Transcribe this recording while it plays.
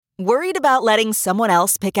Worried about letting someone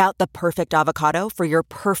else pick out the perfect avocado for your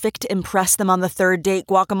perfect impress them on the third date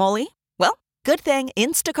guacamole? Well, good thing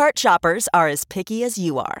Instacart shoppers are as picky as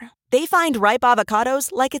you are. They find ripe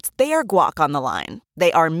avocados like it's their guac on the line.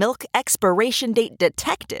 They are milk expiration date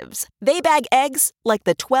detectives. They bag eggs like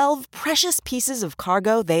the 12 precious pieces of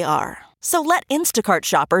cargo they are. So let Instacart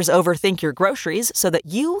shoppers overthink your groceries so that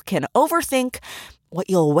you can overthink what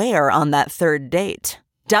you'll wear on that third date.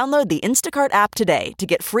 Download the Instacart app today to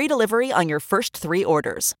get free delivery on your first 3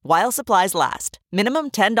 orders, while supplies last.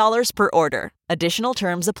 Minimum $10 per order. Additional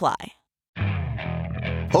terms apply.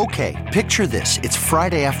 Okay, picture this. It's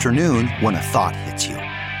Friday afternoon when a thought hits you.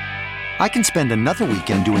 I can spend another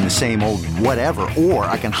weekend doing the same old whatever, or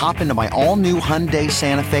I can hop into my all-new Hyundai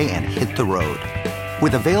Santa Fe and hit the road.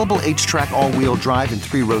 With available H-Track all-wheel drive and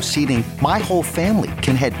 3-row seating, my whole family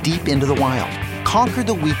can head deep into the wild. Conquer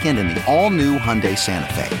the weekend in the all-new Hyundai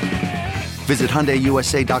Santa Fe. Visit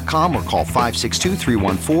HyundaiUSA.com or call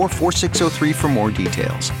 562-314-4603 for more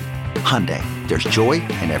details. Hyundai, there's joy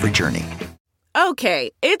in every journey. Okay,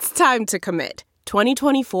 it's time to commit.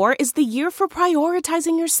 2024 is the year for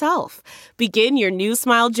prioritizing yourself. Begin your new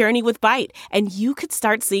smile journey with Byte, and you could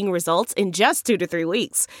start seeing results in just 2 to 3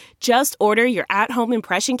 weeks. Just order your at-home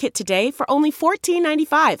impression kit today for only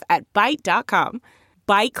 $14.95 at Byte.com.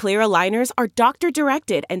 Byte Clear aligners are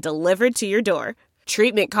doctor-directed and delivered to your door.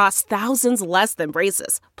 Treatment costs thousands less than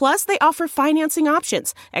braces. Plus, they offer financing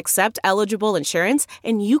options, accept eligible insurance,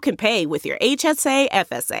 and you can pay with your HSA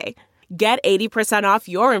FSA. Get 80% off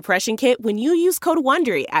your impression kit when you use code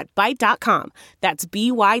WONDERY at Byte.com. That's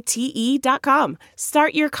BYTE.com.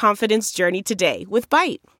 Start your confidence journey today with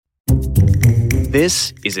Byte.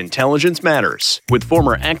 This is Intelligence Matters with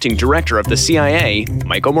former acting director of the CIA,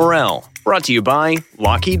 Michael Morell. Brought to you by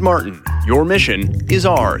Lockheed Martin. Your mission is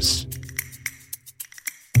ours.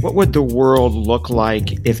 What would the world look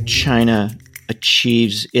like if China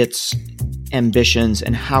achieves its ambitions,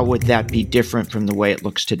 and how would that be different from the way it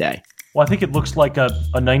looks today? Well, I think it looks like a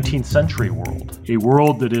 19th century world, a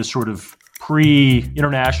world that is sort of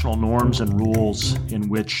pre-international norms and rules in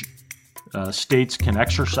which states can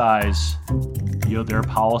exercise their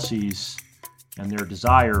policies and their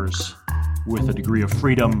desires with a degree of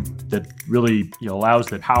freedom that really allows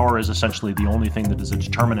that power is essentially the only thing that is a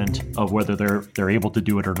determinant of whether they're able to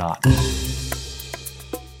do it or not.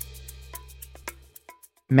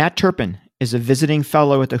 Matt Turpin is a visiting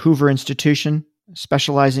fellow at the Hoover Institution,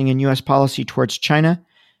 specializing in U.S. policy towards China,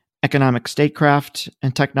 economic statecraft,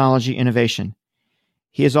 and technology innovation.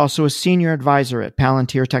 He is also a senior advisor at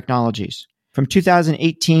Palantir Technologies. From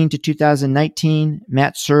 2018 to 2019,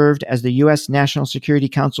 Matt served as the U.S. National Security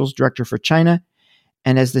Council's director for China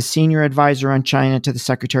and as the senior advisor on China to the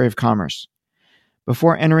Secretary of Commerce.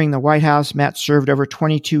 Before entering the White House, Matt served over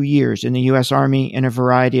 22 years in the U.S. Army in a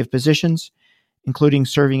variety of positions, including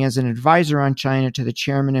serving as an advisor on China to the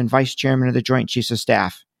chairman and vice chairman of the Joint Chiefs of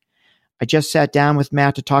Staff. I just sat down with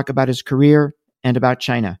Matt to talk about his career and about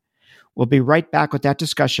China. We'll be right back with that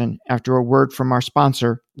discussion after a word from our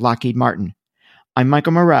sponsor, Lockheed Martin. I'm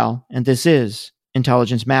Michael Morell, and this is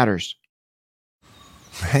Intelligence Matters.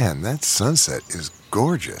 Man, that sunset is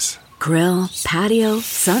gorgeous. Grill, patio,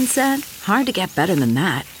 sunset. Hard to get better than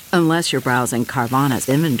that. Unless you're browsing Carvana's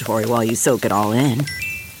inventory while you soak it all in.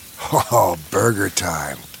 Oh, burger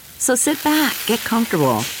time. So sit back, get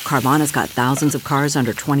comfortable. Carvana's got thousands of cars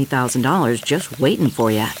under $20,000 just waiting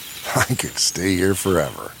for you. I could stay here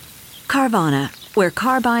forever. Carvana, where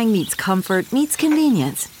car buying meets comfort meets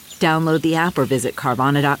convenience. Download the app or visit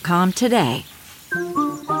Carvana.com today.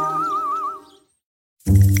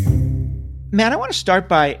 Matt, I want to start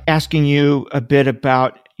by asking you a bit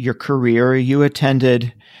about your career. You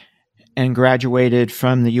attended and graduated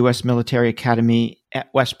from the U.S. Military Academy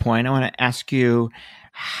at West Point. I want to ask you,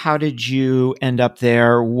 how did you end up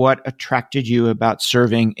there? What attracted you about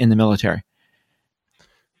serving in the military?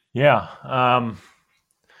 Yeah,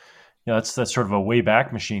 that's sort of a way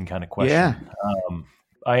back machine kind of question. Yeah.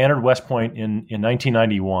 I entered West Point in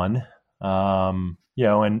 1991,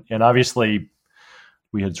 and obviously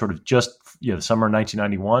we had sort of just the summer of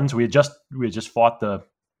 1991. So we had just fought the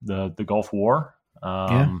Gulf War.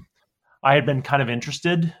 I had been kind of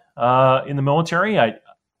interested in the military.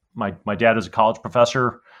 My dad is a college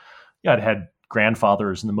professor. I'd had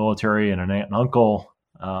grandfathers in the military and an aunt and uncle,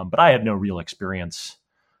 but I had no real experience.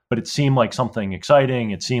 But it seemed like something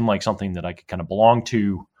exciting. It seemed like something that I could kind of belong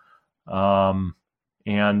to.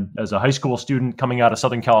 And as a high school student coming out of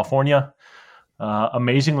Southern California,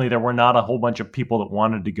 amazingly, there were not a whole bunch of people that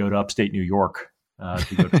wanted to go to upstate New York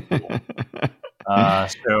to go to school.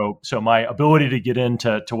 So my ability to get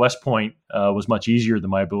into West Point was much easier than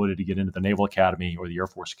my ability to get into the Naval Academy or the Air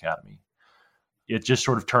Force Academy. It just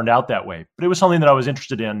sort of turned out that way. But it was something that I was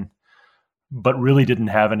interested in, but really didn't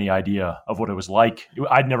have any idea of what it was like.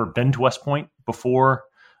 I'd never been to West Point before.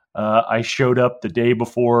 I showed up the day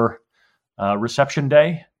before reception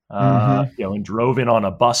day, and drove in on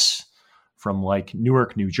a bus from like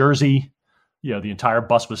Newark, New Jersey. The entire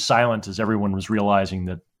bus was silent as everyone was realizing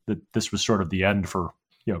that this was sort of the end for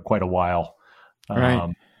quite a while,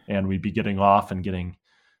 Right. And we'd be getting off and getting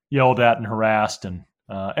yelled at and harassed, and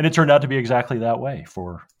it turned out to be exactly that way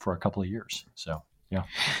for a couple of years. So yeah.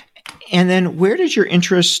 And then where did your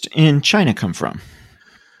interest in China come from?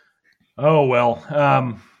 Oh, well,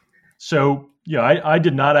 I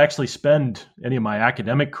did not actually spend any of my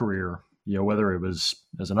academic career, whether it was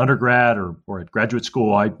as an undergrad or at graduate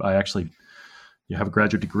school. I actually have a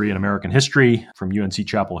graduate degree in American history from UNC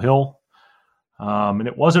Chapel Hill. And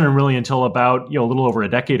it wasn't really until about, a little over a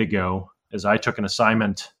decade ago, as I took an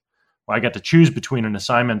assignment, I got to choose between an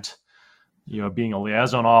assignment, being a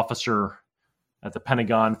liaison officer at the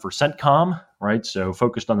Pentagon for CENTCOM, right? So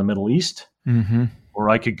focused on the Middle East, or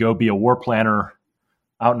I could go be a war planner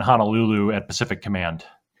out in Honolulu at Pacific Command.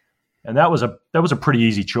 And that was a pretty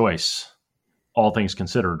easy choice, all things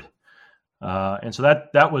considered. And so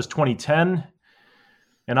that was 2010.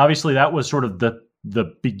 And obviously that was sort of the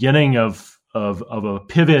beginning of a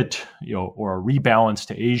pivot, or a rebalance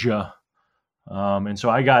to Asia. And so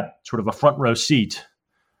I got sort of a front row seat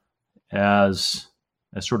as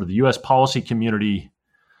sort of the U.S. policy community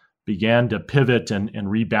began to pivot and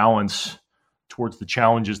rebalance towards the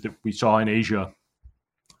challenges that we saw in Asia.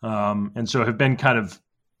 And so have been kind of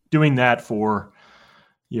doing that for,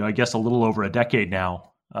 I guess a little over a decade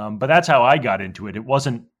now. But that's how I got into it. It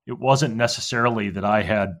wasn't necessarily that I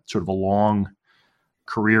had sort of a long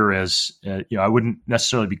career as, I wouldn't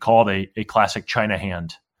necessarily be called a classic China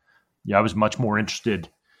hand. I was much more interested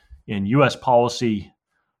in U.S. policy,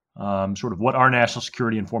 sort of what our national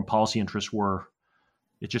security and foreign policy interests were.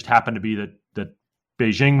 It just happened to be that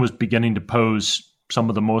Beijing was beginning to pose some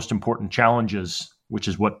of the most important challenges, which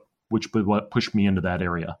what pushed me into that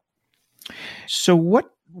area. So what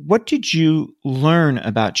did you learn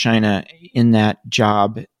about China in that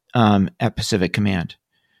job at Pacific Command?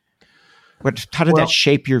 How did that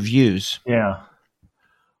shape your views? Yeah.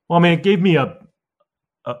 Well, I mean, it gave me a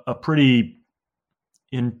pretty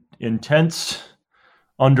intense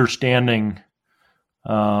understanding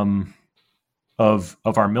of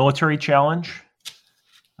our military challenge,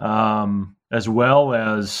 as well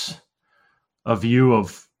as a view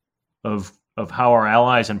of how our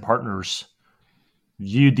allies and partners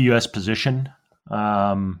viewed the U.S. position.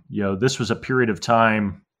 This was a period of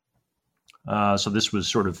time. So this was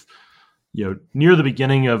sort of, near the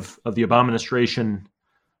beginning of the Obama administration.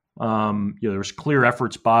 There was clear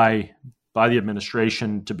efforts by the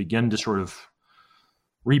administration to begin to sort of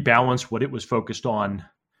rebalance what it was focused on.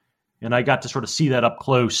 And I got to sort of see that up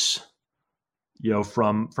close,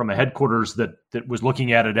 from a headquarters that was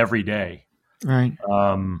looking at it every day. Right.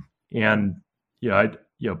 And,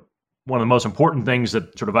 one of the most important things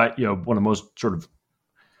that sort of one of the most sort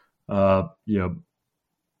of,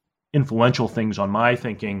 influential things on my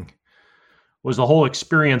thinking was the whole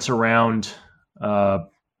experience around the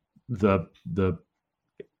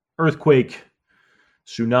earthquake,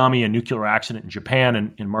 tsunami, and nuclear accident in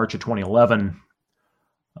Japan in March of 2011,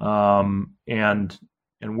 and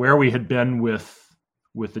where we had been with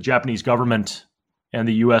the Japanese government and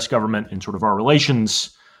the U.S. government and sort of our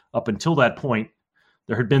relations up until that point.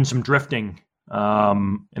 There had been some drifting,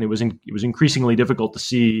 and it was increasingly difficult to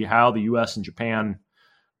see how the U.S. and Japan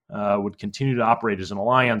would continue to operate as an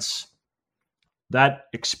alliance. That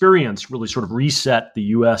experience really sort of reset the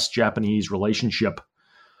U.S.-Japanese relationship,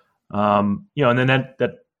 and then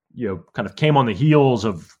that kind of came on the heels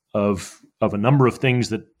of a number of things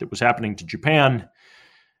that was happening to Japan,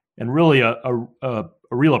 and really a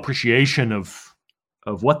real appreciation of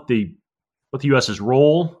what the U.S.'s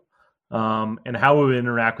role and how it would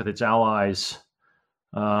interact with its allies,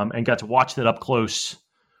 and got to watch that up close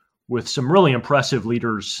with some really impressive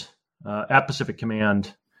leaders at Pacific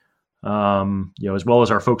Command, as well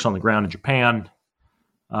as our folks on the ground in Japan.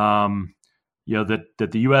 That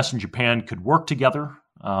the U.S. and Japan could work together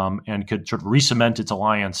and could sort of re-cement its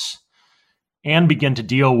alliance and begin to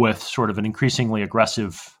deal with sort of an increasingly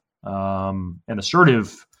aggressive and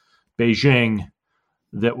assertive Beijing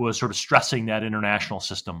that was sort of stressing that international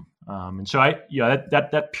system. And so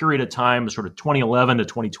that period of time, sort of 2011 to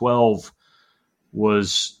 2012,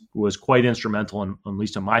 was quite instrumental, at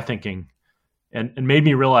least in my thinking, and made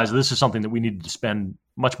me realize this is something that we needed to spend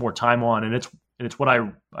much more time on, and it's what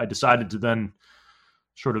I decided to then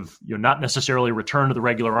sort of not necessarily return to the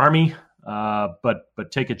regular army,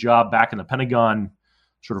 but take a job back in the Pentagon,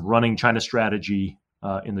 sort of running China strategy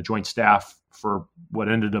in the Joint Staff for what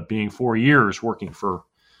ended up being 4 years, working for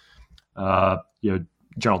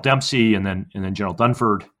General Dempsey and then General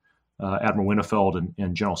Dunford, Admiral Winnefeld,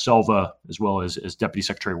 and General Selva, as well as Deputy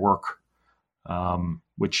Secretary of Work,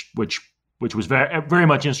 which was very, very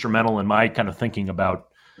much instrumental in my kind of thinking about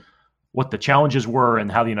what the challenges were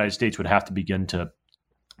and how the United States would have to begin to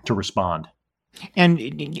respond. And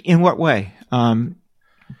in what way?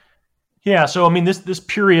 Yeah, so I mean, this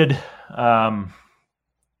period, by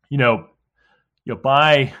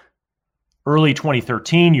early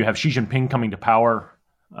 2013, you have Xi Jinping coming to power,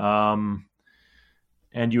 and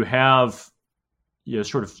you have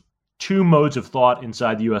sort of two modes of thought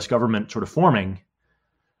inside the U.S. government sort of forming.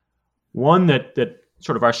 One that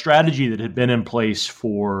sort of our strategy that had been in place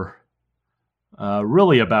for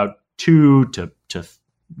really about 2 to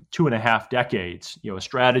 2.5 decades, a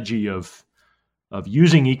strategy of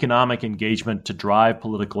using economic engagement to drive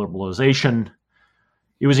political liberalization.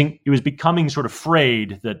 It was becoming sort of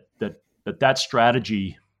frayed that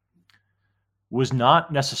strategy was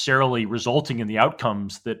not necessarily resulting in the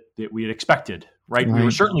outcomes that we had expected. Right? We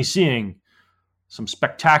were certainly seeing some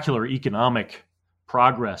spectacular economic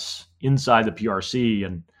progress inside the PRC,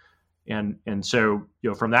 and so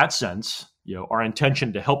from that sense, our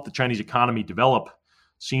intention to help the Chinese economy develop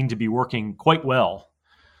seemed to be working quite well.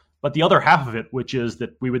 But the other half of it, which is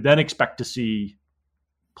that we would then expect to see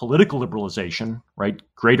political liberalization, right?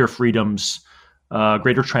 Greater freedoms,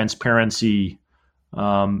 greater transparency,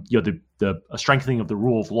 a strengthening of the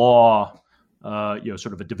rule of law,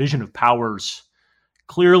 sort of a division of powers.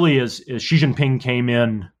 Clearly, as Xi Jinping came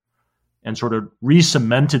in and sort of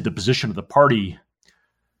re-cemented the position of the party,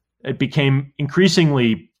 it became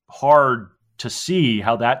increasingly hard to see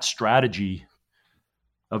how that strategy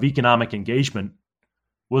of economic engagement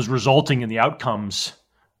was resulting in the outcomes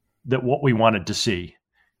that what we wanted to see,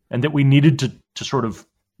 and that we needed to sort of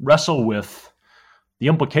wrestle with the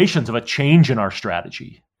implications of a change in our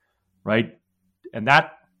strategy, right? And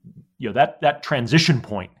that transition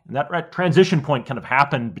point, and that transition point kind of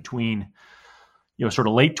happened between sort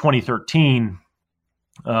of late 2013,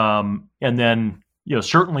 and then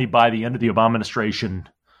certainly by the end of the Obama administration,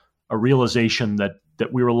 a realization that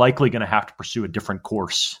we were likely going to have to pursue a different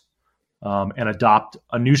course and adopt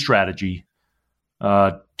a new strategy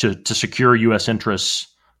to secure U.S. interests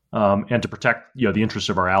and to protect the interests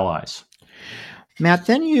of our allies. Matt,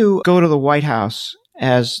 then you go to the White House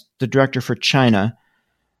as the director for China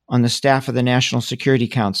on the staff of the National Security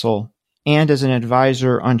Council and as an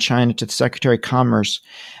advisor on China to the Secretary of Commerce.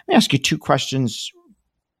 Let me ask you two questions,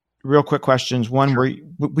 real quick questions. One, sure.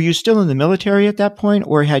 Were you still in the military at that point,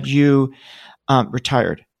 or had you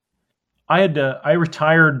retired? I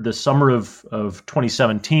retired the summer of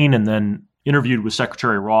 2017, and then interviewed with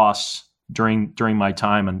Secretary Ross during my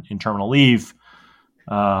time in terminal leave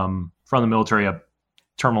from the military.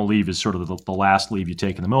 Terminal leave is sort of the last leave you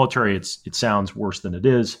take in the military. It sounds worse than it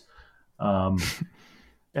is. And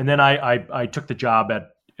then I took the job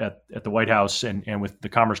at the White House and with the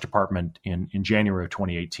Commerce Department in January of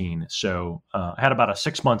 2018. So I had about a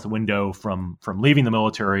 6-month window from leaving the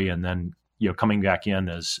military and then coming back in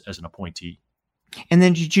as an appointee. And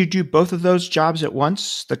then did you do both of those jobs at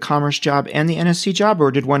once, the Commerce job and the NSC job,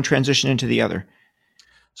 or did one transition into the other?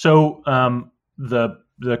 So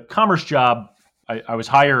the Commerce job, I was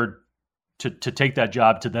hired to take that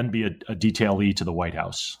job to then be a detailee to the White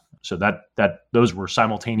House. So that those were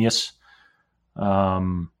simultaneous.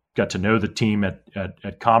 Got to know the team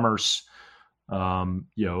at Commerce, an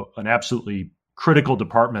absolutely critical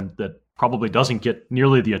department that probably doesn't get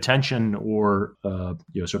nearly the attention or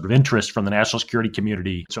sort of interest from the national security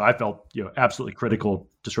community. So I felt absolutely critical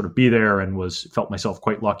to sort of be there, and felt myself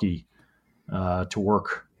quite lucky to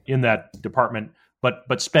work in that department.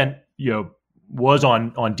 But spent was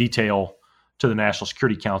on detail to the National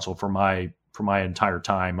Security Council for my entire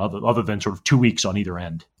time, other than sort of 2 weeks on either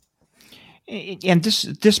end. And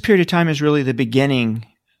this period of time is really the beginning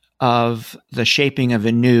of the shaping of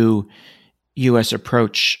a new U.S.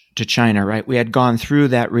 approach to China, right? We had gone through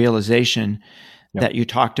that realization that you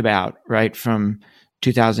talked about, right, from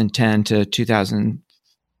 2010 to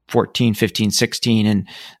 2014, 15, 16, and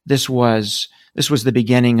this was the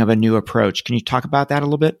beginning of a new approach. Can you talk about that a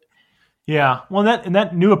little bit? Yeah, well,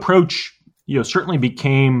 that new approach, certainly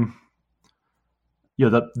became,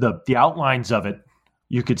 the outlines of it.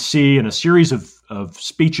 You could see in a series of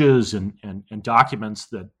speeches and documents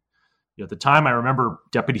that at the time, I remember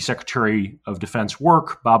Deputy Secretary of Defense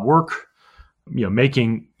Bob Work,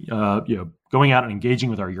 going out and engaging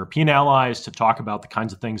with our European allies to talk about the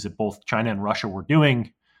kinds of things that both China and Russia were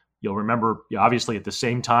doing. You'll remember, obviously, at the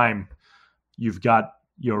same time, you've got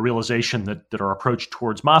a realization that our approach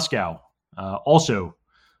towards Moscow also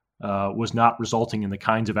was not resulting in the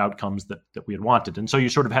kinds of outcomes that we had wanted. And so you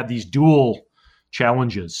sort of had these dual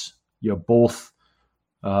challenges, both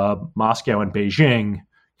Moscow and Beijing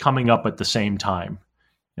coming up at the same time,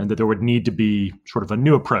 and that there would need to be sort of a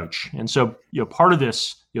new approach. And so, part of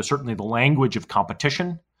this, certainly the language of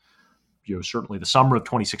competition, certainly the summer of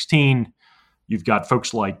 2016, you've got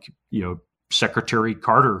folks like, Secretary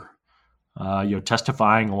Carter,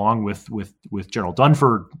 testifying along with General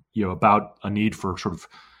Dunford, about a need for sort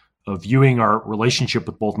of viewing our relationship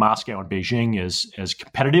with both Moscow and Beijing as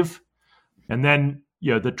competitive. And then,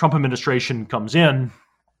 the Trump administration comes in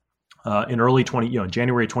January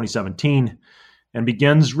 2017, and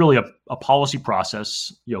begins really a policy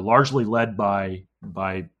process, largely led by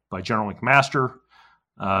General McMaster,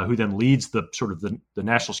 who then leads the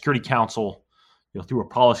National Security Council, through a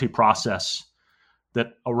policy process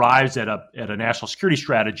that arrives at a national security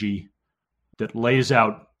strategy that lays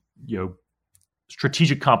out,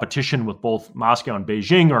 strategic competition with both Moscow and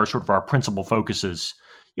Beijing are sort of our principal focuses.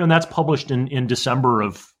 And that's published in December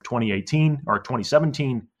of 2018 or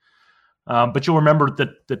 2017. But you'll remember that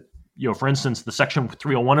for instance, the Section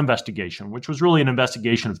 301 investigation, which was really an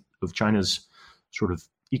investigation of China's sort of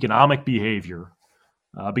economic behavior,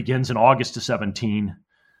 begins in August of 17,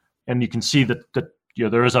 and you can see that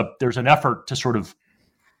there's an effort to sort of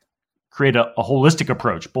create a holistic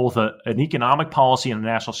approach, both an economic policy and a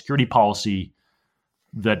national security policy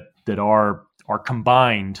that are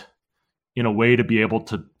combined in a way to be able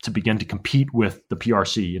to begin to compete with the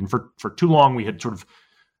PRC. And for too long, we had sort of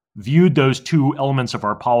viewed those two elements of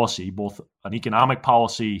our policy, both an economic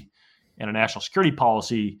policy and a national security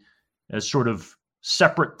policy, as sort of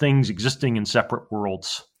separate things existing in separate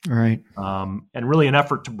worlds. Right. And really an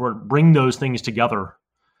effort to bring those things together.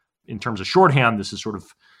 In terms of shorthand, this is sort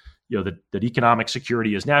of, that economic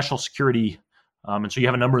security is national security. And so you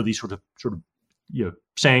have a number of these sort of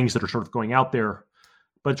sayings that are sort of going out there,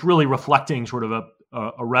 but it's really reflecting sort of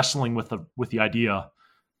a wrestling with the idea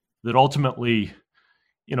that ultimately,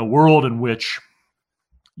 in a world in which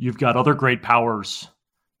you've got other great powers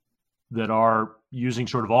that are using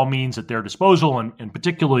sort of all means at their disposal, and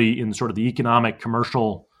particularly in sort of the economic,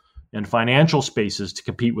 commercial, and financial spaces to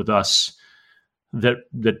compete with us, that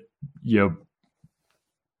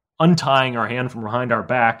untying our hand from behind our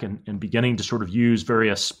back and beginning to sort of use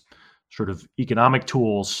various sort of economic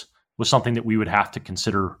tools was something that we would have to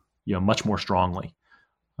consider, much more strongly.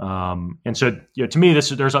 And so, to me,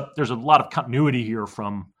 there's a lot of continuity here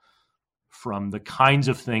from the kinds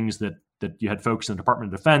of things that you had folks in the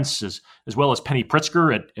Department of Defense, as well as Penny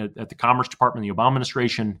Pritzker at the Commerce Department in the Obama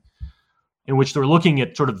administration, in which they're looking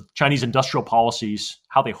at sort of Chinese industrial policies,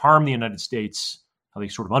 how they harm the United States, how they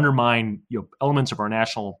sort of undermine elements of our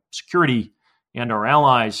national security and our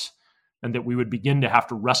allies, and that we would begin to have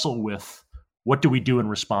to wrestle with what do we do in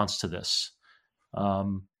response to this.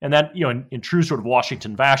 And that, in true sort of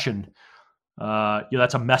Washington fashion,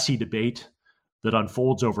 that's a messy debate that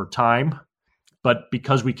unfolds over time. But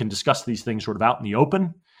because we can discuss these things sort of out in the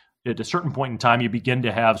open, at a certain point in time, you begin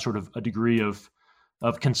to have sort of a degree of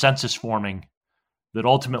consensus forming that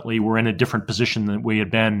ultimately we're in a different position than we had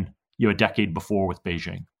been, a decade before with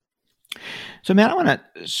Beijing. So, Matt, I want to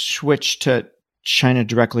switch to China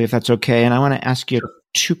directly, if that's okay. And I want to ask you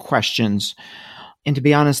two questions. And to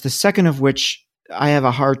be honest, the second of which I have a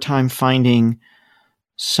hard time finding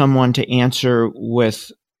someone to answer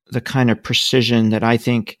with the kind of precision that I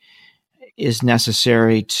think is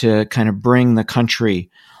necessary to kind of bring the country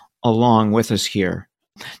along with us here.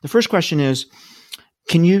 The first question is,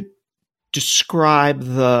 can you describe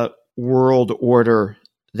the world order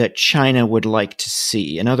that China would like to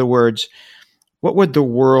see? In other words, what would the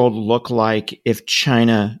world look like if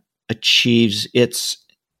China achieves its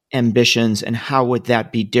ambitions, and how would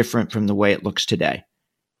that be different from the way it looks today?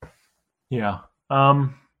 Yeah.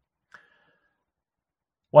 Well,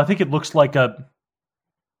 I think it looks like a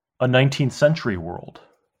 19th century world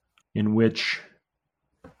in which,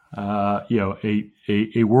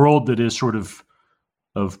 a world that is sort of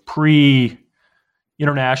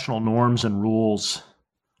pre-international norms and rules,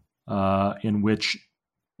 in which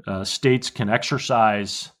states can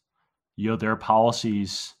exercise, their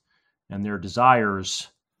policies and their desires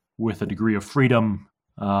with a degree of freedom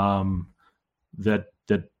that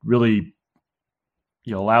really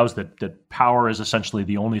allows that power is essentially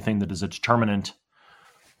the only thing that is a determinant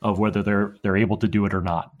of whether they're able to do it or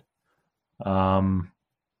not.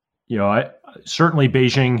 Certainly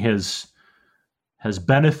Beijing has has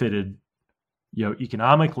benefited,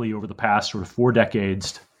 economically over the past sort of 4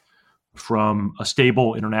 decades from a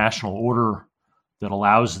stable international order that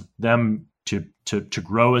allows them to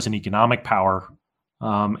grow as an economic power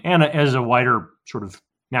and as a wider sort of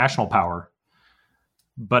national power.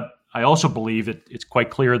 But I also believe it's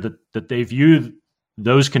quite clear that they view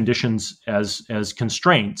those conditions as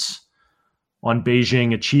constraints on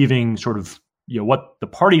Beijing achieving sort of what the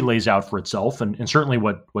party lays out for itself, and certainly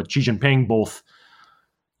what Xi Jinping both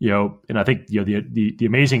and I think the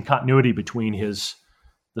amazing continuity between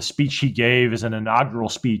the speech he gave as an inaugural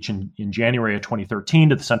speech in January of 2013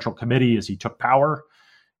 to the Central Committee as he took power,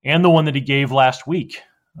 and the one that he gave last week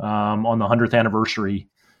on the 100th anniversary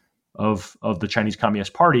of the Chinese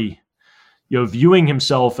Communist Party, viewing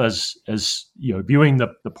himself as viewing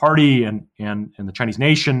the party and the Chinese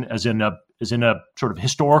nation as in a sort of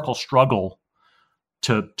historical struggle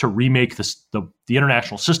to remake the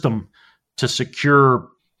international system to secure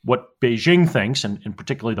what Beijing thinks, and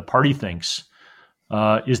particularly the party thinks,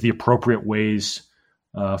 is the appropriate ways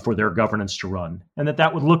for their governance to run, and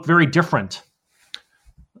that would look very different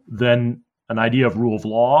than an idea of rule of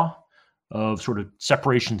law, of sort of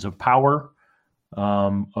separations of power,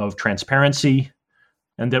 of transparency,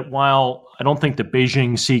 and that while I don't think that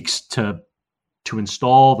Beijing seeks to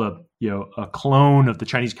install a clone of the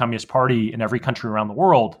Chinese Communist Party in every country around the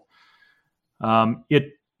world,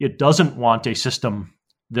 it doesn't want a system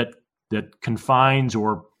that confines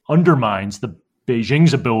or undermines the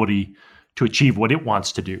Beijing's ability to achieve what it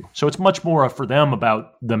wants to do. So it's much more for them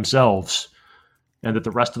about themselves, and that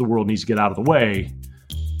the rest of the world needs to get out of the way,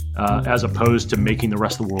 as opposed to making the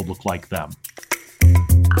rest of the world look like them.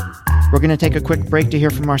 We're going to take a quick break to hear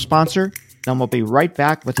from our sponsor, then we'll be right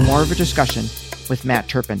back with more of a discussion with Matt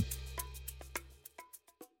Turpin.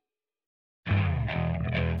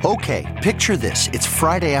 Okay, picture this. It's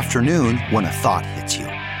Friday afternoon when a thought hits you.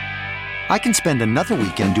 I can spend another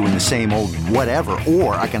weekend doing the same old whatever,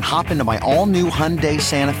 or I can hop into my all-new Hyundai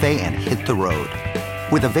Santa Fe and hit the road.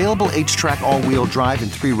 With available H-Track all-wheel drive and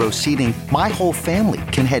 3-row seating, my whole family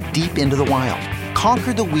can head deep into the wild.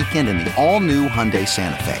 Conquer the weekend in the all-new Hyundai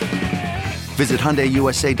Santa Fe. Visit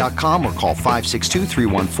HyundaiUSA.com or call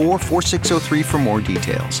 562-314-4603 for more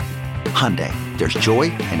details. Hyundai, there's joy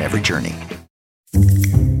in every journey.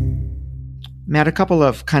 Matt, a couple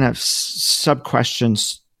of kind of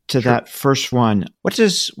sub-questions to that first one. What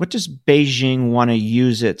does Beijing want to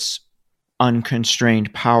use its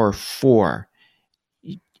unconstrained power for?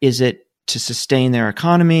 Is it to sustain their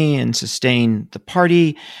economy and sustain the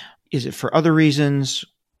party? Is it for other reasons?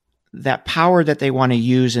 That power that they want to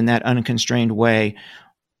use in that unconstrained way,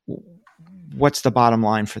 what's the bottom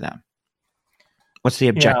line for them? What's the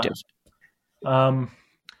objective? I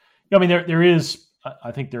mean, there is,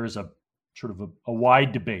 I think there is a sort of a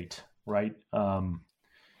wide debate, right? And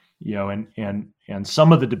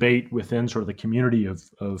some of the debate within sort of the community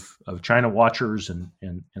of China watchers and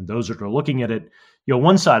those that are looking at it,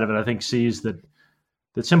 one side of it I think sees that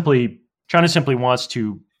China simply wants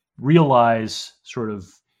to realize sort of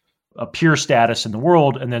a peer status in the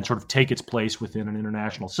world and then sort of take its place within an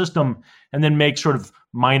international system and then make sort of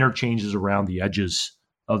minor changes around the edges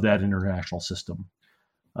of that international system.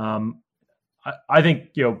 I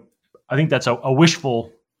think that's a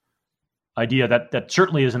wishful idea. That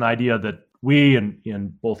certainly is an idea that we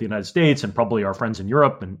in both the United States and probably our friends in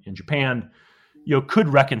Europe and in Japan, could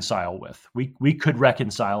reconcile with. We could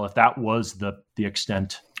reconcile if that was the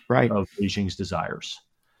extent of Beijing's desires.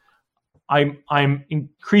 I'm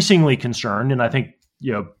increasingly concerned, and I think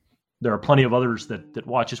there are plenty of others that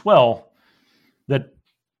watch as well, that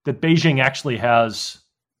Beijing actually has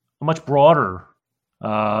a much broader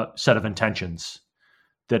set of intentions.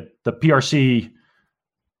 That the PRC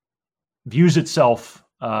views itself,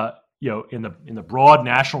 in the broad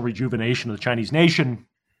national rejuvenation of the Chinese nation,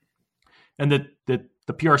 and that the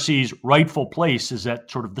PRC's rightful place is at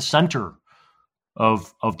sort of the center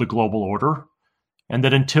of the global order, and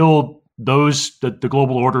that until the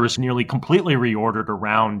global order is nearly completely reordered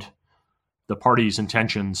around the party's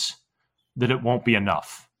intentions, that it won't be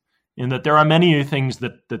enough, and that there are many things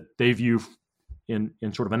that they view in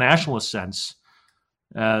sort of a nationalist sense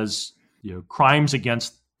as crimes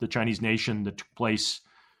against the Chinese nation that took place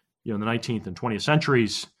in the 19th and 20th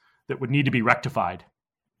centuries that would need to be rectified,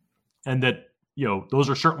 and that those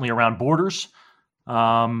are certainly around borders,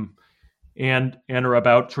 and are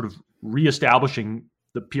about sort of reestablishing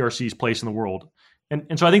the PRC's place in the world.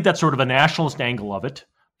 And so I think that's sort of a nationalist angle of it.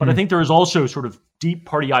 But I think there is also sort of deep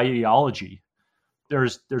party ideology.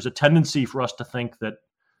 There's a tendency for us to think that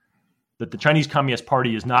the Chinese Communist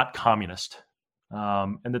Party is not communist,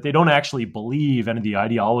 and that they don't actually believe any of the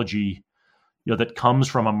ideology that comes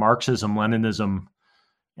from a Marxism, Leninism,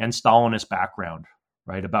 and Stalinist background,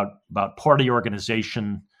 right? About party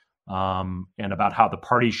organization, and about how the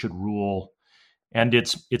party should rule, and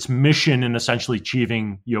its mission in essentially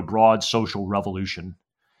achieving broad social revolution.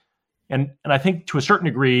 And I think to a certain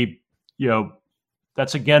degree,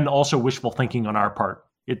 that's again also wishful thinking on our part.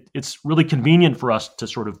 It's really convenient for us to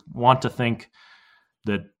sort of want to think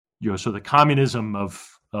that so the communism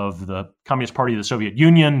of the Communist Party of the Soviet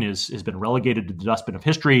Union has been relegated to the dustbin of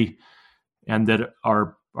history, and that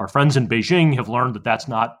our friends in Beijing have learned that that's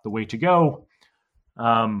not the way to go.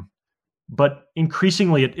 But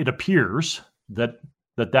increasingly, it appears that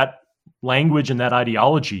language and that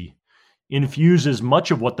ideology infuses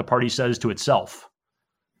much of what the party says to itself.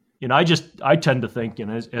 And I tend to think, and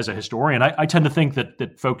as a historian, I tend to think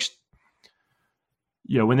that folks,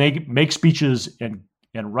 when they make speeches and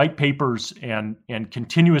write papers and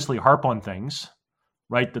continuously harp on things,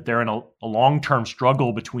 right, that they're in a long-term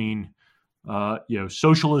struggle between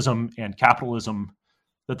socialism and capitalism,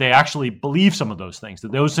 that they actually believe some of those things,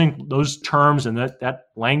 that those terms and that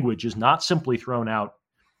language is not simply thrown out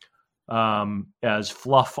as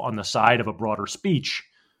fluff on the side of a broader speech,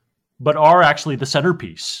 but are actually the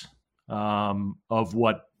centerpiece of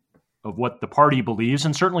what the party believes,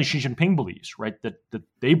 and certainly Xi Jinping believes, right? That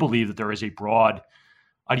they believe that there is a broad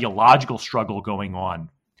ideological struggle going on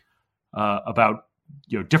about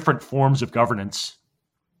different forms of governance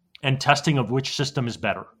and testing of which system is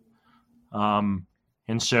better.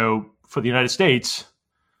 And so for the United States,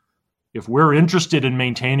 if we're interested in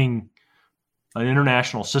maintaining an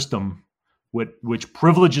international system which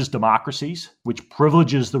privileges democracies, which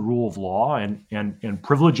privileges the rule of law and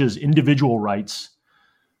privileges individual rights,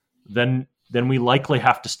 then we likely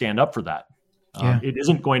have to stand up for that. It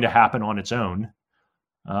isn't going to happen on its own.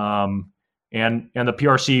 And the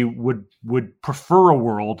PRC would prefer a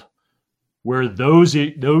world where those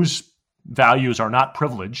values are not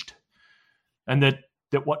privileged, and that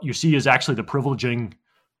what you see is actually the privileging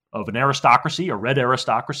of an aristocracy, a red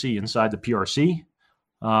aristocracy inside the PRC,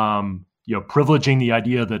 privileging the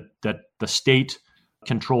idea that the state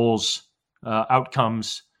controls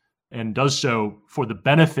outcomes and does so for the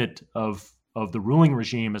benefit of the ruling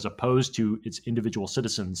regime as opposed to its individual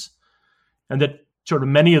citizens, and that sort of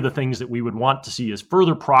many of the things that we would want to see as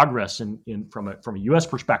further progress from a U.S.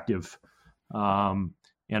 perspective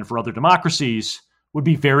and for other democracies would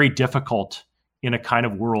be very difficult in a kind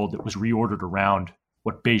of world that was reordered around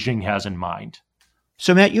what Beijing has in mind.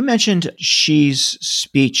 So, Matt, you mentioned Xi's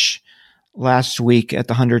speech last week at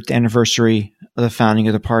the 100th anniversary of the founding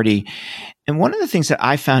of the party. And one of the things that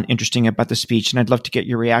I found interesting about the speech, and I'd love to get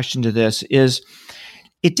your reaction to this, is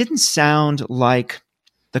it didn't sound like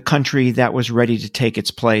the country that was ready to take its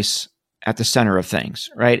place at the center of things,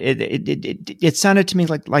 right? It sounded to me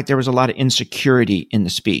like there was a lot of insecurity in the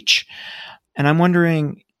speech. And I'm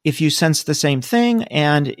wondering if you sense the same thing,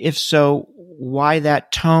 and if so, why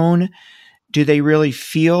that tone? Do they really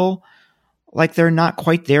feel like they're not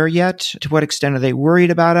quite there yet? To what extent are they worried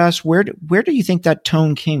about us? Where do you think that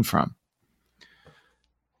tone came from?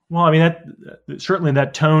 Well, I mean, certainly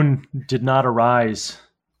that tone did not arise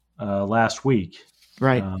last week,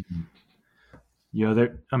 right?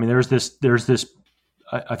 There's this,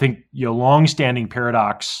 I think, long-standing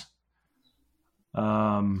paradox,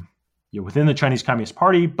 within the Chinese Communist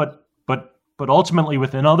Party, but ultimately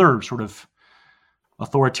within other sort of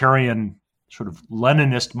authoritarian, sort of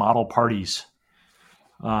Leninist model parties,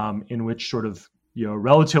 in which sort of a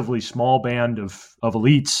relatively small band of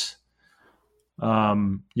elites,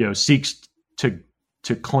 seeks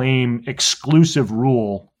to claim exclusive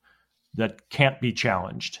rule that can't be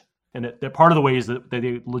challenged, and that part of the ways that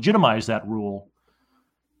they legitimize that rule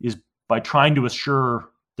is by trying to assure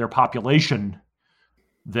their population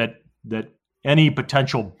that any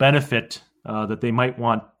potential benefit that they might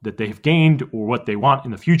want, that they've gained, or what they want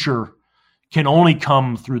in the future, can only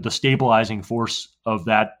come through the stabilizing force of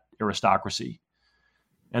that aristocracy,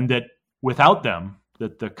 and that without them,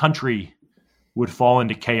 that the country would fall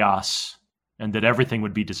into chaos and that everything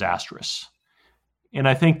would be disastrous. And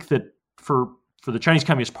I think that for the Chinese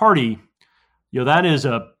Communist Party, that is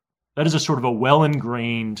a sort of a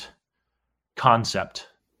well-ingrained concept,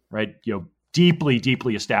 right? Deeply,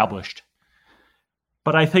 deeply established.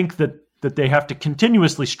 But I think that they have to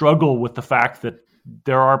continuously struggle with the fact that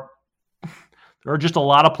there are just a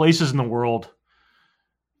lot of places in the world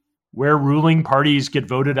where ruling parties get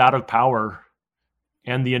voted out of power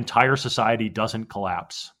and the entire society doesn't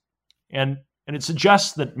collapse. And it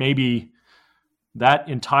suggests that maybe that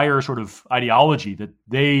entire sort of ideology, that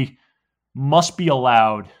they must be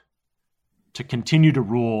allowed to continue to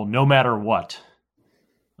rule no matter what,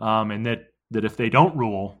 and that if they don't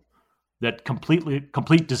rule, that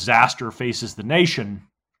complete disaster faces the nation.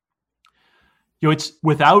 It's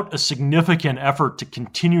without a significant effort to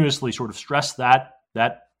continuously sort of stress that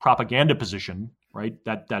propaganda position, right?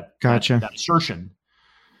 Gotcha. That assertion,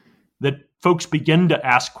 that folks begin to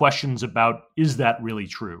ask questions about, is that really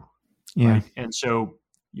true? Yeah. Right? And so,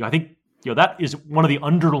 I think that is one of the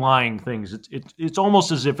underlying things. It's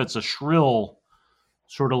almost as if it's a shrill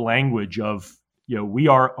sort of language of we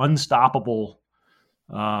are unstoppable,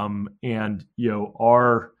 and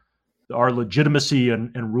our legitimacy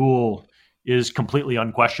and rule is completely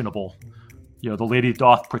unquestionable. The lady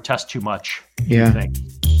doth protest too much. Yeah. Thing.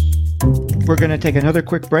 We're going to take another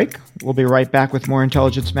quick break. We'll be right back with more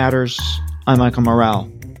Intelligence Matters. I'm Michael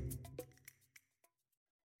Morrell.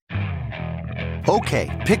 Okay,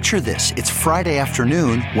 picture this. It's Friday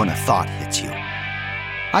afternoon when a thought hits you.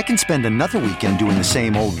 I can spend another weekend doing the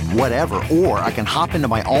same old whatever, or I can hop into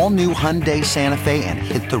my all-new Hyundai Santa Fe and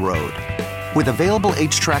hit the road. With available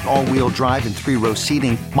H-Track all-wheel drive and 3-row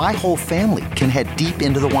seating, my whole family can head deep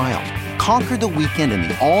into the wild. Conquer the weekend in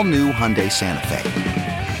the all-new Hyundai Santa Fe.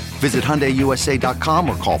 Visit HyundaiUSA.com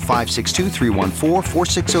or call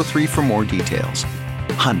 562-314-4603 for more details.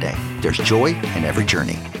 Hyundai, there's joy in every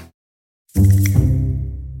journey.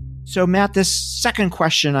 So, Matt, this second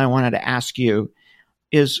question I wanted to ask you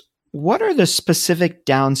is, what are the specific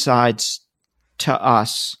downsides to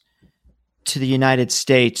us, to the United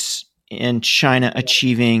States, in China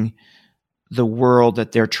achieving the world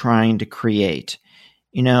that they're trying to create?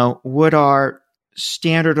 Would our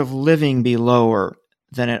standard of living be lower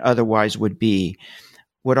than it otherwise would be?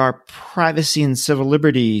 Would our privacy and civil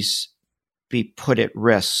liberties be put at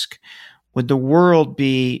risk? Would the world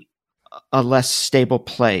be a less stable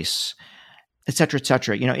place, et cetera, et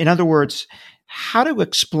cetera? In other words, how to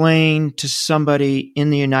explain to somebody in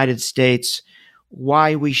the United States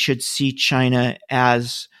why we should see China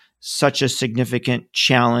as such a significant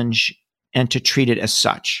challenge and to treat it as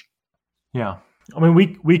such? Yeah. I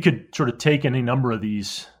mean, we could sort of take any number of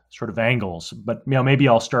these sort of angles, but maybe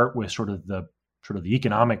I'll start with sort of the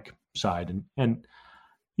economic side. And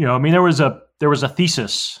I mean, there was a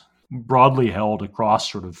thesis broadly held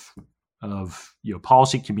across sort of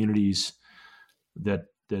policy communities that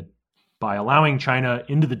by allowing China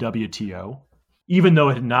into the WTO, even though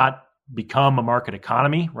it had not become a market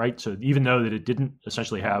economy, right? So even though that it didn't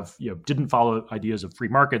essentially have, didn't follow ideas of free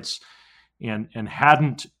markets and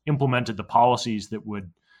hadn't implemented the policies that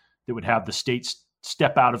would have the states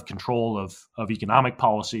step out of control of economic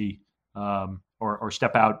policy, or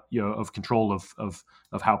step out of control of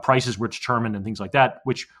how prices were determined and things like that,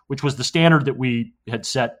 which was the standard that we had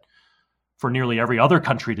set for nearly every other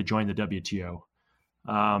country to join the WTO.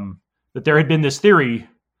 That there had been this theory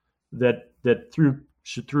that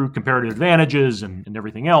through comparative advantages and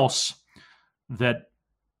everything else, that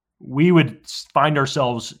we would find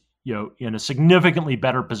ourselves in a significantly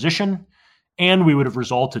better position, and we would have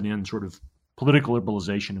resulted in sort of political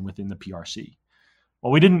liberalization within the PRC.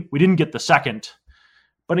 Well, we didn't get the second,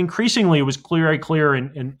 but increasingly it was very clear,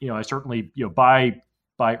 and I certainly by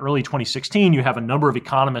early 2016 you have a number of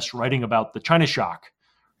economists writing about the China shock,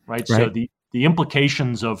 right? So the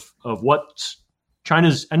implications of what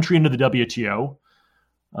China's entry into the WTO,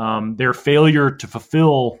 their failure to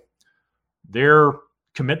fulfill their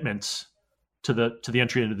commitments to the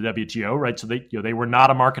entry into the WTO, right? So they were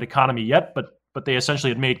not a market economy yet, but they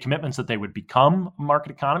essentially had made commitments that they would become a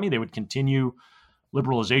market economy. They would continue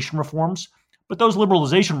liberalization reforms, but those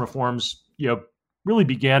liberalization reforms, really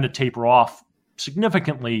began to taper off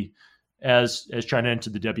significantly as China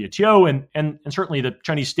entered the WTO, and certainly the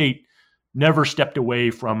Chinese state never stepped away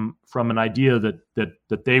from an idea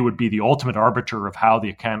that they would be the ultimate arbiter of how the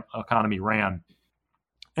economy ran.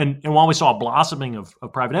 And while we saw a blossoming of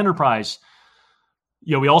private enterprise,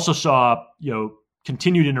 we also saw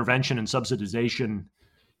continued intervention and subsidization,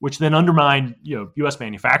 which then undermined U.S.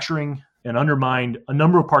 manufacturing and undermined a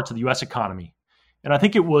number of parts of the U.S. economy. And I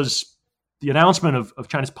think it was the announcement of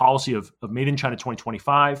China's policy of Made in China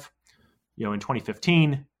 2025, in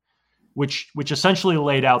 2015, which essentially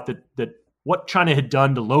laid out that what China had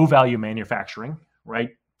done to low value manufacturing, right,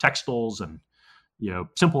 textiles and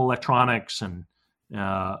simple electronics and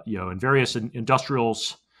and various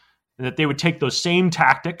industrials, and that they would take those same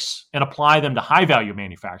tactics and apply them to high value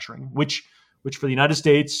manufacturing, which for the United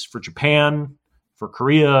States, for Japan, for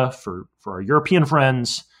Korea, for our European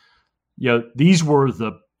friends,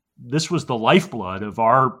 this was the lifeblood of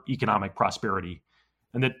our economic prosperity,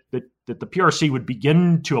 and that the PRC would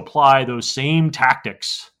begin to apply those same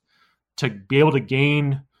tactics to be able to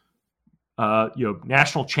gain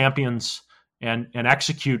national champions and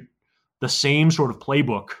execute the same sort of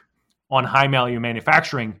playbook on high value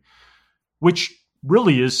manufacturing, which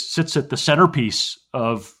really sits at the centerpiece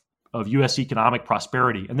of U.S. economic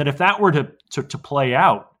prosperity. And that if that were to play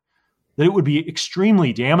out, that it would be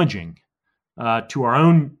extremely damaging to our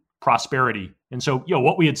own prosperity. And so,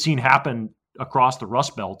 what we had seen happen across the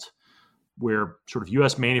Rust Belt, where sort of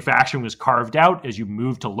U.S. manufacturing was carved out as you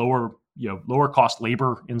move to lower cost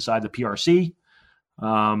labor inside the PRC,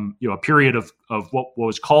 a period of what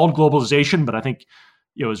was called globalization, but I think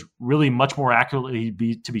is really much more accurately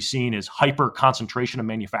to be seen as hyper concentration of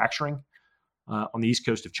manufacturing on the east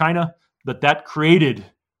coast of China. That created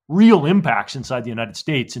real impacts inside the United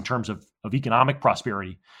States in terms of economic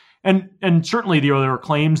prosperity, and certainly there were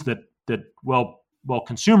claims that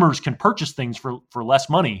consumers can purchase things for less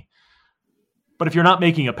money, but if you're not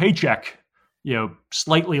making a paycheck,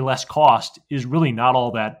 slightly less cost is really not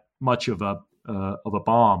all that much of a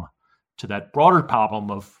bomb to that broader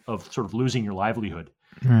problem of sort of losing your livelihood.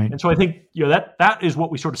 Right. And so I think that is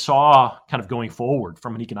what we sort of saw kind of going forward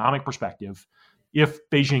from an economic perspective, if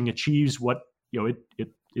Beijing achieves what it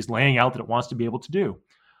is laying out that it wants to be able to do.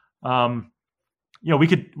 We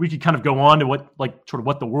could kind of go on to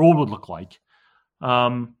what the world would look like.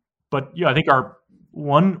 But I think our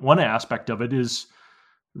one aspect of it is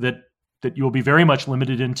that you'll be very much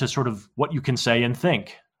limited into sort of what you can say and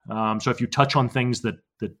think. So if you touch on things that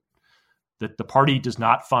the party does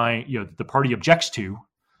not find, the party objects to,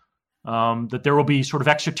 that there will be sort of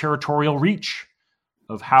extraterritorial reach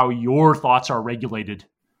of how your thoughts are regulated,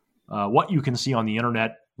 what you can see on the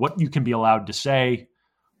internet, what you can be allowed to say.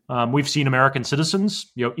 We've seen American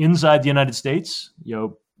citizens, inside the United States,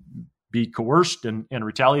 be coerced and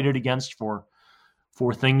retaliated against for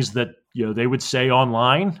things that they would say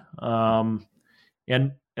online, and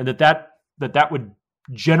that would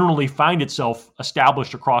generally find itself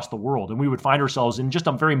established across the world, and we would find ourselves in just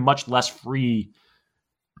a very much less free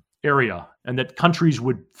area, and that countries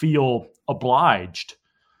would feel obliged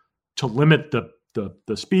to limit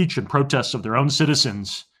the speech and protests of their own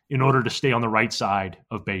citizens in order to stay on the right side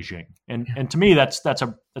of Beijing. And to me, that's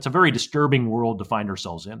a very disturbing world to find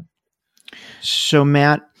ourselves in. So,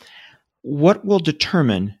 Matt, what will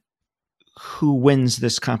determine who wins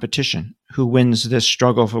this competition? Who wins this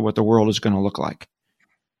struggle for what the world is going to look like?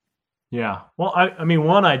 Yeah. Well, I mean,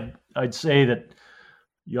 one, I'd say that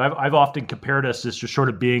I've often compared us as just sort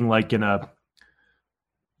of being like in an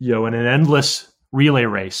endless relay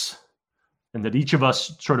race, and that each of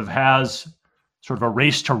us sort of has sort of a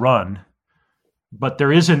race to run, but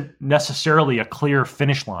there isn't necessarily a clear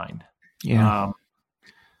finish line. Yeah.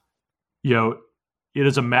 It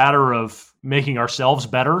is a matter of making ourselves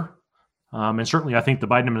better. And certainly I think the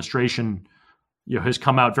Biden administration, has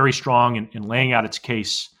come out very strong in laying out its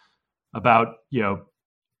case about,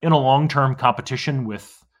 in a long-term competition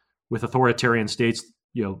with authoritarian states,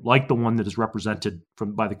 like the one that is represented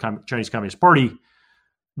by the Chinese Communist Party,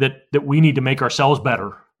 that we need to make ourselves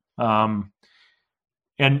better. And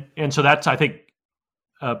so that's, I think,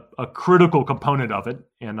 a critical component of it.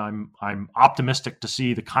 And I'm optimistic to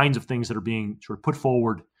see the kinds of things that are being sort of put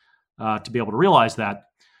forward to be able to realize that.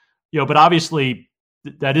 But obviously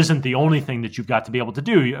that isn't the only thing that you've got to be able to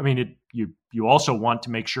do. I mean, you also want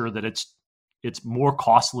to make sure that it's more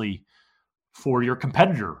costly for your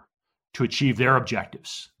competitor to achieve their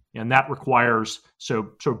objectives, and that requires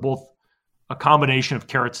so both a combination of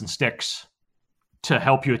carrots and sticks to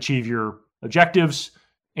help you achieve your objectives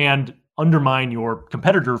and undermine your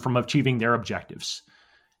competitor from achieving their objectives.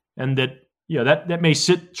 And that may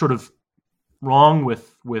sit sort of wrong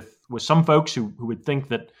with some folks who would think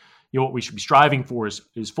that what we should be striving for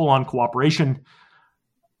is full-on cooperation.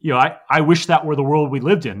 I wish that were the world we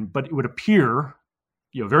lived in, but it would appear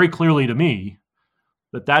very clearly to me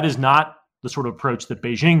that is not the sort of approach that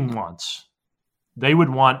Beijing wants. They would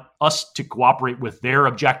want us to cooperate with their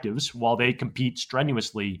objectives while they compete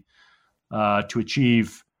strenuously to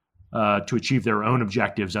achieve their own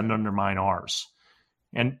objectives and undermine ours.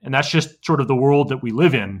 And that's just sort of the world that we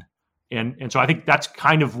live in. And so I think that's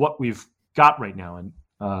kind of what we've got right now. And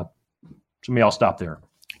so maybe I'll stop there.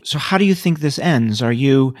 So how do you think this ends?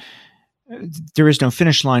 There is no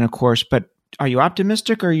finish line, of course, but are you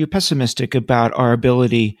optimistic or are you pessimistic about our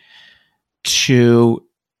ability to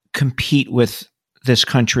compete with this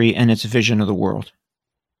country and its vision of the world?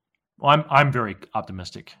 Well, I'm very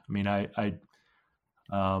optimistic. I mean, yeah,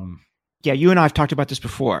 you and I have talked about this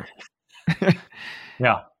before.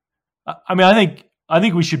 Yeah. I mean, I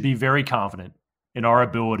think we should be very confident in our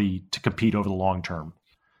ability to compete over the long term.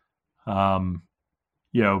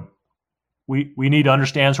 We need to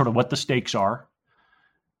understand sort of what the stakes are.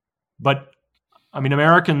 But I mean,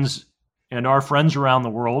 Americans and our friends around the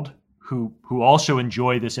world who also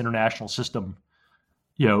enjoy this international system,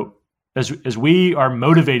 as we are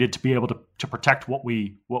motivated to be able to protect what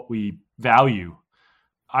we value,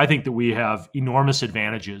 I think that we have enormous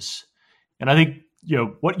advantages. And I think,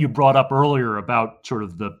 what you brought up earlier about sort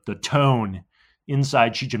of the tone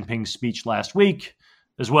inside Xi Jinping's speech last week,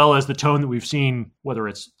 as well as the tone that we've seen, whether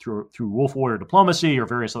it's through wolf warrior diplomacy or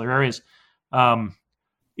various other areas,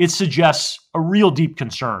 it suggests a real deep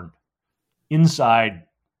concern inside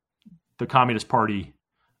the Communist Party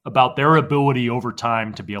about their ability over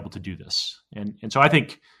time to be able to do this. And so I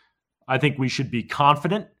think we should be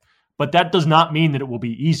confident, but that does not mean that it will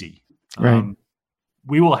be easy. Right.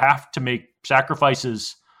 We will have to make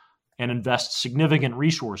sacrifices and invest significant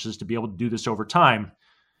resources to be able to do this over time.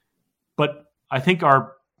 But I think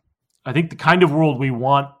the kind of world we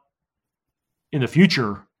want in the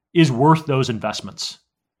future is worth those investments.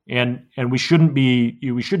 And we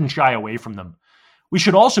shouldn't shy away from them. We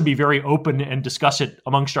should also be very open and discuss it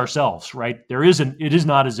amongst ourselves, right? It is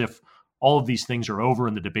not as if all of these things are over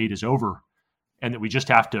and the debate is over and that we just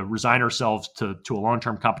have to resign ourselves to a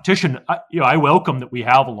long-term competition. I welcome that we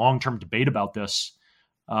have a long-term debate about this,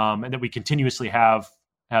 and that we continuously have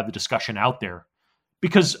the discussion out there,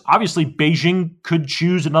 because obviously Beijing could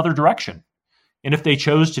choose another direction. And if they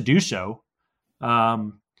chose to do so,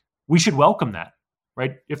 we should welcome that,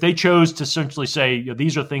 right? If they chose to essentially say,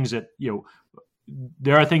 these are things that,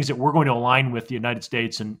 there are things that we're going to align with the United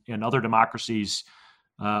States and other democracies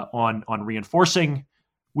on reinforcing,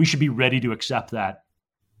 we should be ready to accept that,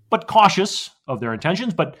 but cautious of their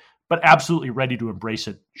intentions, but absolutely ready to embrace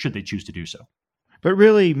it should they choose to do so. But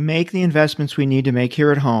really make the investments we need to make here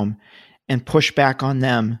at home and push back on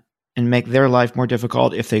them and make their life more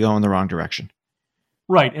difficult if they go in the wrong direction.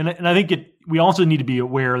 Right. And I think we also need to be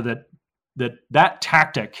aware that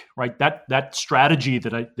tactic, right, that strategy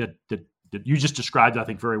that you just described, I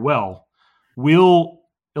think very well, will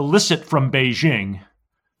elicit from Beijing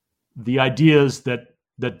the ideas that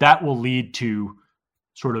will lead to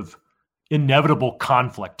sort of inevitable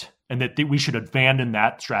conflict, and that we should abandon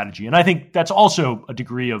that strategy. And I think that's also a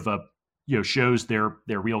degree of shows their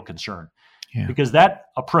real concern, because that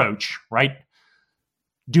approach, right,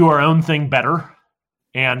 do our own thing better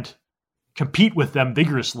and compete with them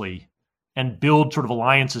vigorously and build sort of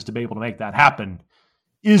alliances to be able to make that happen,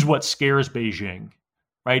 is what scares Beijing,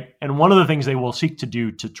 right? And one of the things they will seek to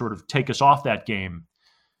do to sort of take us off that game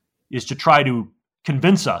is to try to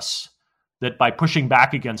convince us that by pushing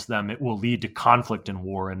back against them, it will lead to conflict and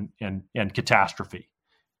war and catastrophe.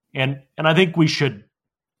 And I think we should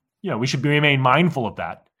remain mindful of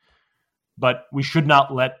that, but we should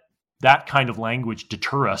not let that kind of language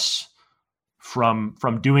deter us from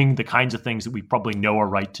doing the kinds of things that we probably know are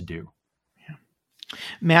right to do.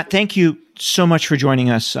 Matt, thank you so much for joining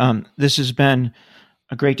us. This has been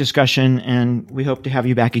a great discussion, and we hope to have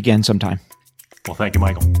you back again sometime. Well, thank you,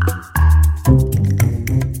 Michael.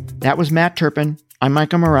 That was Matt Turpin. I'm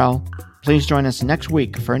Michael Morell. Please join us next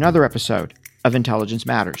week for another episode of Intelligence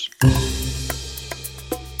Matters.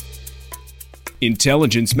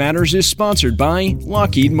 Intelligence Matters is sponsored by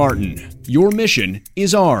Lockheed Martin. Your mission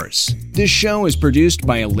is ours. This show is produced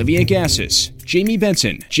by Olivia Gassis, Jamie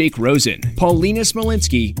Benson, Jake Rosen, Paulina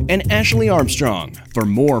Smolinski, and Ashley Armstrong. For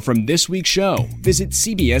more from this week's show, visit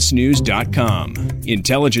cbsnews.com.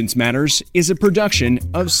 Intelligence Matters is a production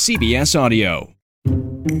of CBS Audio.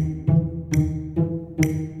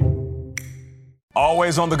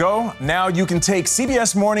 Always on the go? Now you can take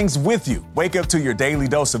CBS Mornings with you. Wake up to your daily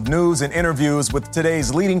dose of news and interviews with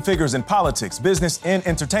today's leading figures in politics, business, and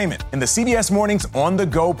entertainment in the CBS Mornings On the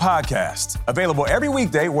Go podcast. Available every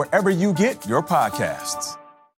weekday wherever you get your podcasts.